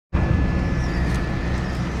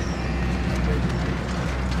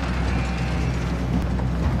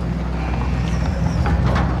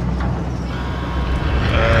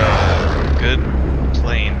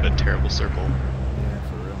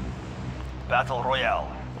Battle Royale.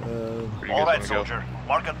 Alright, soldier.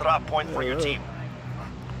 Mark a drop point for your team.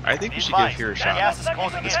 I think we should give here a shot. Gas is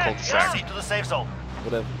closing This in. cul-de-sac. Proceed to the safe zone.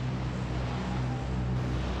 Whatever.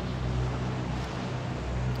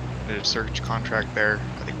 There's a search contract there.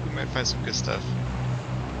 I think we might find some good stuff.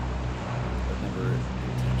 I've never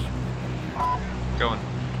intentionally. Going.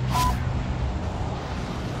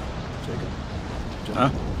 Jacob. Huh?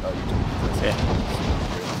 Oh, you took Yeah.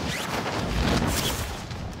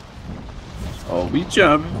 Oh, we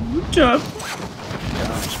jump. We jump.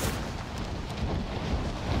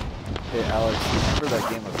 Hey, Alex, remember that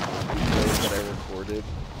game of replays that I recorded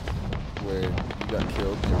where you got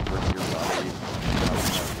killed and they were burning your body on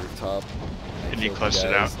the rooftop? And you killed clutched the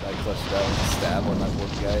it guys. out. I clutched it out with a stab on that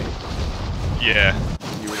one guy. Yeah.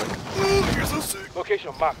 You were like, oh, you're so sick.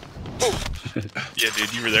 Location marked. Yeah,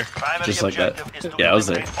 dude, you were there. Just like that. Yeah, I was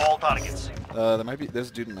there. All targets. There might be, there's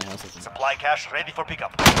a dude in my house. I think. Supply cache ready for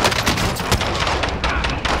pickup.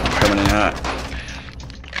 Coming in hot.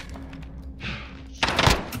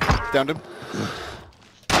 Downed him.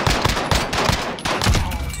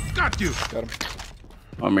 Got you. Got him.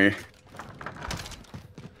 I'm here.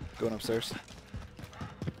 Going upstairs.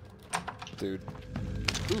 Dude.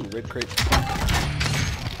 Ooh, red crate.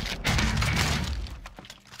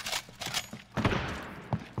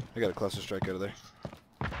 I got a cluster strike out of there.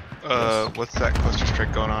 What's that cluster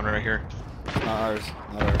strike going on right here? Not ours.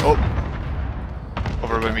 Not ours. Oh!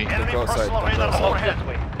 Over by me. Enemy go outside, personal don't go radar outside. overhead.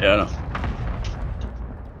 Yeah, I know.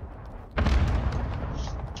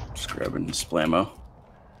 Just grabbing splammo.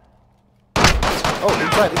 Oh,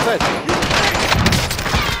 inside, inside!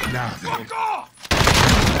 Now I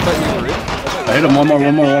thought you were in. I hit him. One more.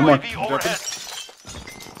 UAV overhead.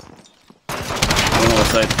 One more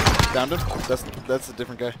side. Downed him. That's a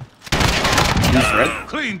different guy. He's red.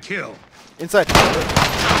 clean kill. Inside.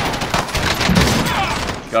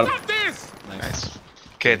 Got him. This. Nice.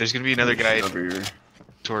 Okay, there's gonna be another guy Over here.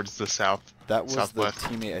 towards the south. That was Southwest. the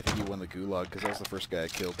teammate. I think he won the gulag because that was the first guy I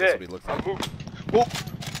killed. That's what he looked like. Whoa!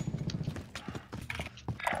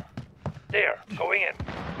 There, going in.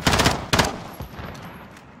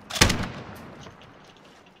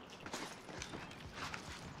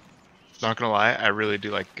 Not gonna lie, I really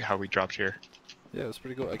do like how we dropped here. Yeah, it was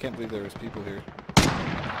pretty cool. I can't believe there was people here.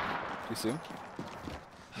 Too soon?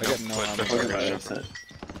 I got no But ammo. that's alright.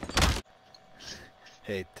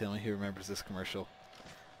 Hey, tell me who remembers this commercial.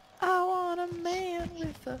 I want a man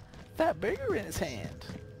with a fat burger in his hand.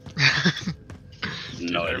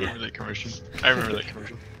 No I idea. remember that commercial. I remember that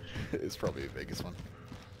commercial. It's probably a Vegas one.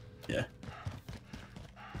 Yeah.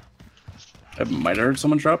 I might have heard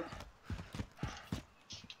someone drop.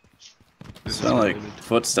 This Sound like really-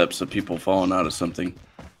 footsteps of people falling out of something.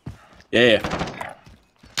 Yeah.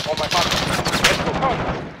 On my mark. Let's go.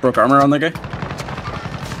 Go. Broke armor on that guy.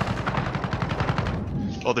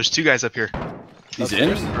 Oh, there's two guys up here. He's in.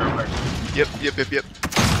 Yep.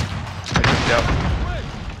 I jumped out.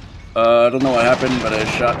 I don't know what happened, but I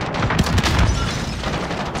shot.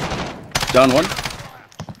 Down one.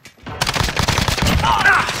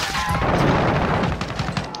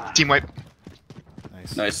 Team wipe.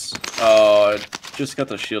 Nice. Nice. Oh, I just got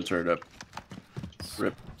the shield turret up.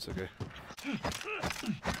 Rip. It's okay.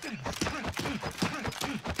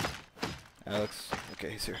 Alex.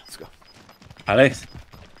 Okay, he's here. Let's go. Alex.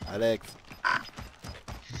 Alex.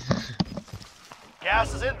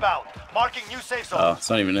 Gas is inbound. Marking new safe zone. Oh, it's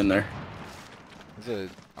not even in there. There's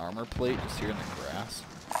an armor plate just here in the grass.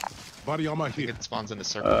 Body on my I think heel. it spawns in a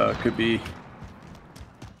circle. Could be.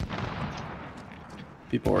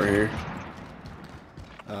 People are here.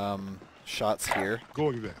 Shots here.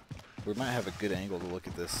 Going there. We might have a good angle to look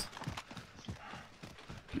at this.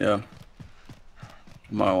 Yeah.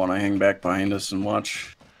 Might want to hang back behind us and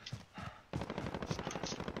watch.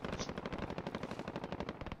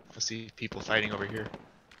 I see people fighting over here.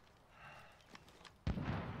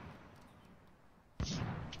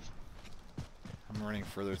 I'm running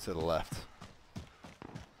further to the left.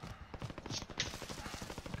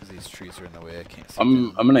 Because these trees are in the way, I can't see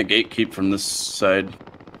I'm down. gonna gatekeep from this side,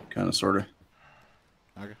 kind of, sorta.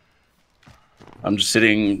 Okay. I'm just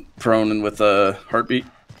sitting prone and with a heartbeat.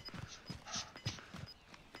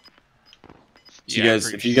 So Yeah, you guys,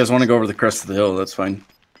 pretty if you guys want to go over the crest of the hill, that's fine.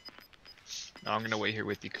 No, I'm gonna wait here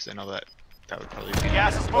with you because I know that would probably be.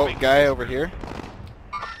 Gas is Oh, moving. guy over here.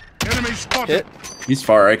 Enemy spotted. Hit. He's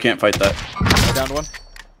far. I can't fight that. I downed one.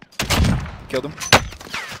 Killed him.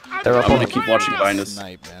 I'm gonna keep watching behind us.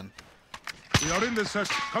 Snipe, man. We are in the search.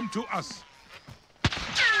 Come to us.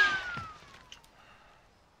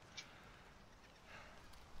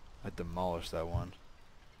 I demolished that one.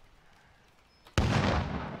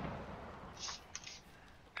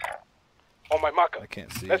 On On my marker. I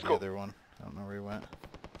can't see Let's the go. other one. I don't know where he went.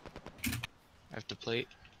 I have to plate.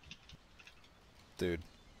 Dude,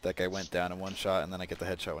 that guy went down in one shot, and then I get the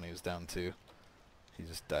headshot when he was down too. He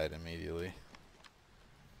just died immediately.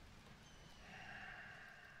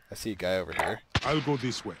 I see a guy over here. I'll go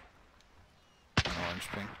this way. An orange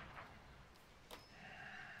ping.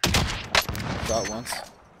 Shot once.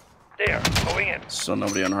 There, going in. So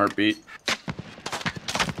nobody on heartbeat.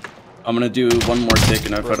 I'm gonna do one more tick,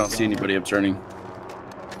 and if I don't see anybody, I'm turning.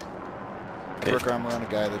 Okay. Work armor on a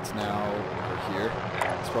guy that's now over here.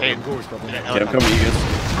 It's probably, Hey, it's probably yeah, not Okay, I'm coming to you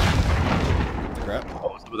guys. the crap. Oh,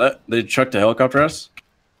 was that? They chucked a helicopter at us?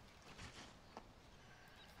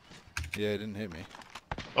 Yeah, it didn't hit me.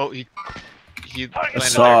 Oh, he I landed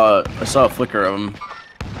saw a flicker of him,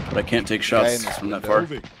 but I can't take Guy shots in this from that window. far.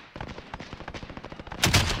 Moving. there.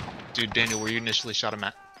 Dude, Daniel, where you initially shot him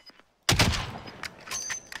at?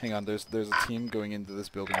 Hang on, there's a team going into this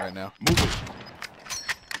building right now. Moving.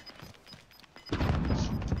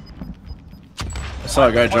 I saw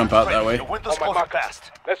a guy jump out that way. The window's On my closing marker. fast.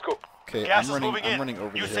 Let's go. Okay, Gas is I'm moving in. running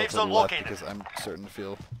over New the hill safe to the zone left located. because I'm starting to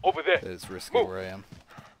feel Over there. that it's risky Move. where I am.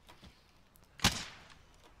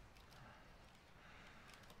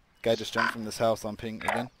 Guy just jumped from this house on ping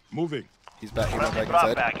again. Moving. He's back. He went Friendly back drop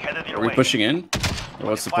inside. bag headed your Are we way. pushing in? Or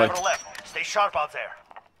what's the play? 5 to the left. Stay sharp out there.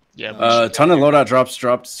 Yeah. A ton of loadout drops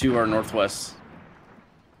dropped to our northwest.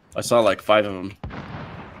 I saw like 5 of them.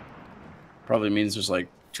 Probably means there's like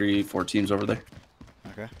 3, 4 teams over there.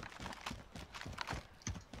 Okay.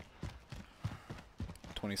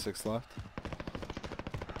 26 left.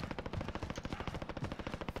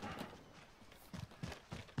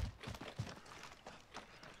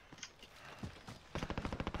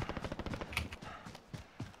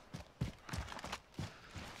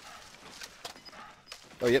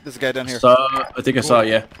 Oh, yep, there's a guy down here. I think I saw it,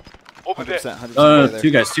 yeah. Over there. 100%, 100% guy there.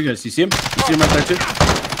 Two guys. You see him? You see him right there too?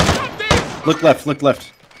 Look left. You're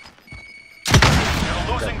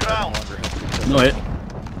losing ground. No longer have to- No hit.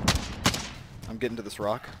 I'm getting to this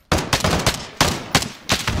rock.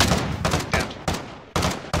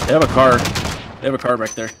 They have a car. They have a car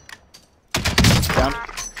back there. Down.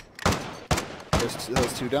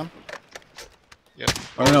 There's 2 down. Yep.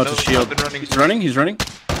 Oh no, it's a Another shield. been running. He's running.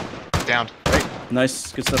 Down.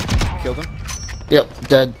 Nice, good stuff. Killed him. Yep,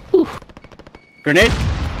 dead. Whew. Grenade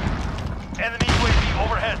Enemy UAV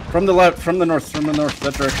overhead. from the left, from the north,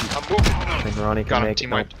 that direction. I'm moving. I think Ronnie Got can him, make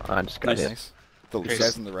team it. Nope, wiped. I just got Nice. hit. Nice. The Okay.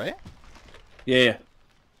 guys on the right? Yeah.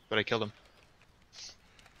 But I killed him.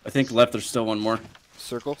 I think left there's still one more.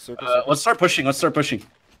 Circle. Let's start pushing.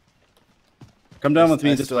 Come down with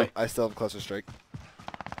me this way. I still have cluster strike.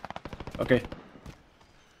 Okay.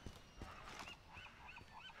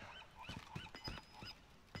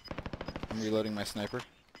 I'm reloading my sniper.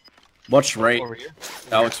 Watch right. Over here.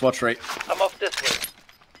 Alex, watch right. I'm off this way.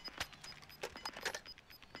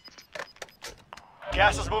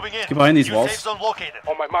 Gas is moving in. Get behind these New walls. safe zone located.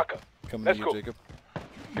 On my marker. Coming Let's to go. you, Jacob.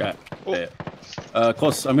 Got it. Yeah.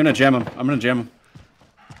 Close. I'm gonna jam him.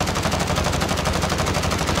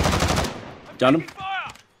 Down him.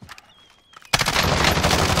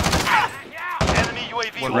 Enemy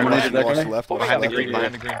UAV One Eliminated overhead. that lost guy? left. Lost Behind the left. green.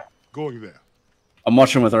 Behind the green. Going there. I'm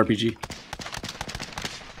watching with RPG.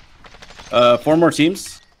 4 more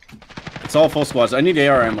teams. It's all full squads. I need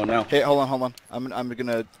AR ammo now. Hey, hold on. I'm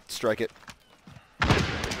gonna strike it. This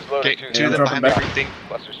is Okay, loaded. 2 of them dropping behind the back. green thing.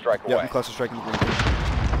 Cluster strike Yeah, away. I'm cluster striking the green.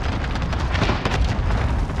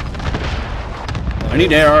 I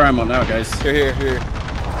need AR ammo now, guys. Here.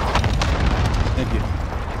 Thank you.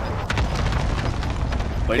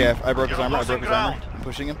 Okay, Waiting. I broke his You're armor. losing ground. I'm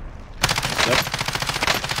pushing him. Yep.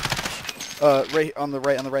 Right on the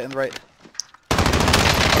right.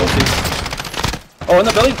 Oh, in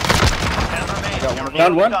the building. 10 remain. got one You're of them.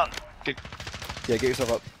 Down nearly one. done. Yeah, get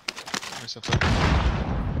yourself up. Myself up.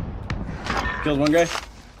 Killed one guy.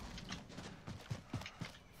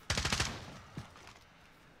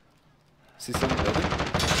 See someone in the building?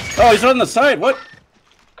 Oh, he's on the side. What?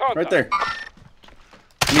 Contact. Right there.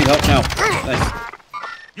 I need help now. Nice.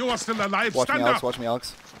 You are still alive. Watch me, Stand Alex. up. Watch me,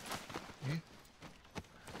 Alex.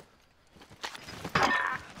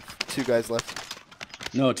 2 guys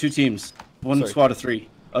left. No, 2 teams. One Sorry. squad of 3.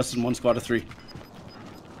 Us and 1 squad of 3.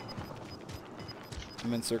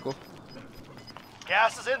 I'm in circle.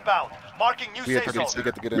 Gas is inbound. Marking new We get safe the zone. good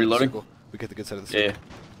end of the Reloading? circle. We get the good side of the Yeah. circle.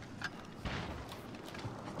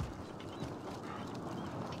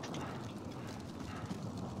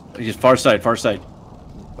 He's far side.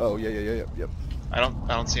 Oh yeah. Yep. I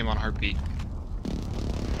don't see him on heartbeat.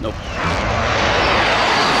 Nope.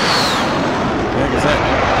 Yeah, is that?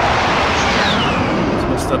 It's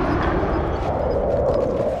messed up.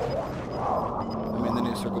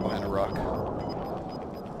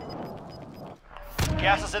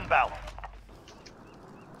 Gas is inbound.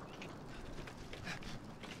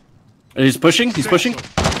 He's pushing. He's pushing.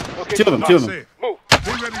 Okay, Two of them. Two of them. Say, move.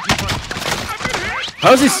 be ready to fight. How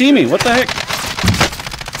does he see me? What the heck?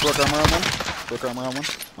 Broke armor on one. Broke armor on one.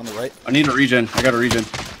 On the right. I need a regen. I got a regen.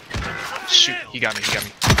 Shoot, he got me. He got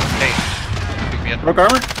me. Hey, pick me up. Broke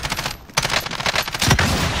armor.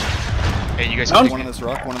 Hey, you guys. Down. Can One on this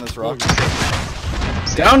rock. One on this rock.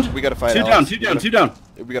 Down. We gotta fight. Two Alex. down. Two down. Two down.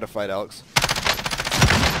 We gotta fight, Alex.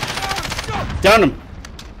 Down him.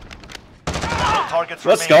 Targets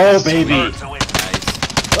Let's remain. go, baby. Alert to win.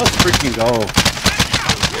 Let's freaking go.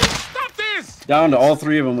 Stop this! Down to all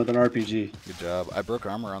three of them with an RPG. Good job. I broke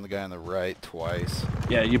armor on the guy on the right twice.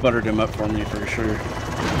 Yeah, you buttered him up for me for sure.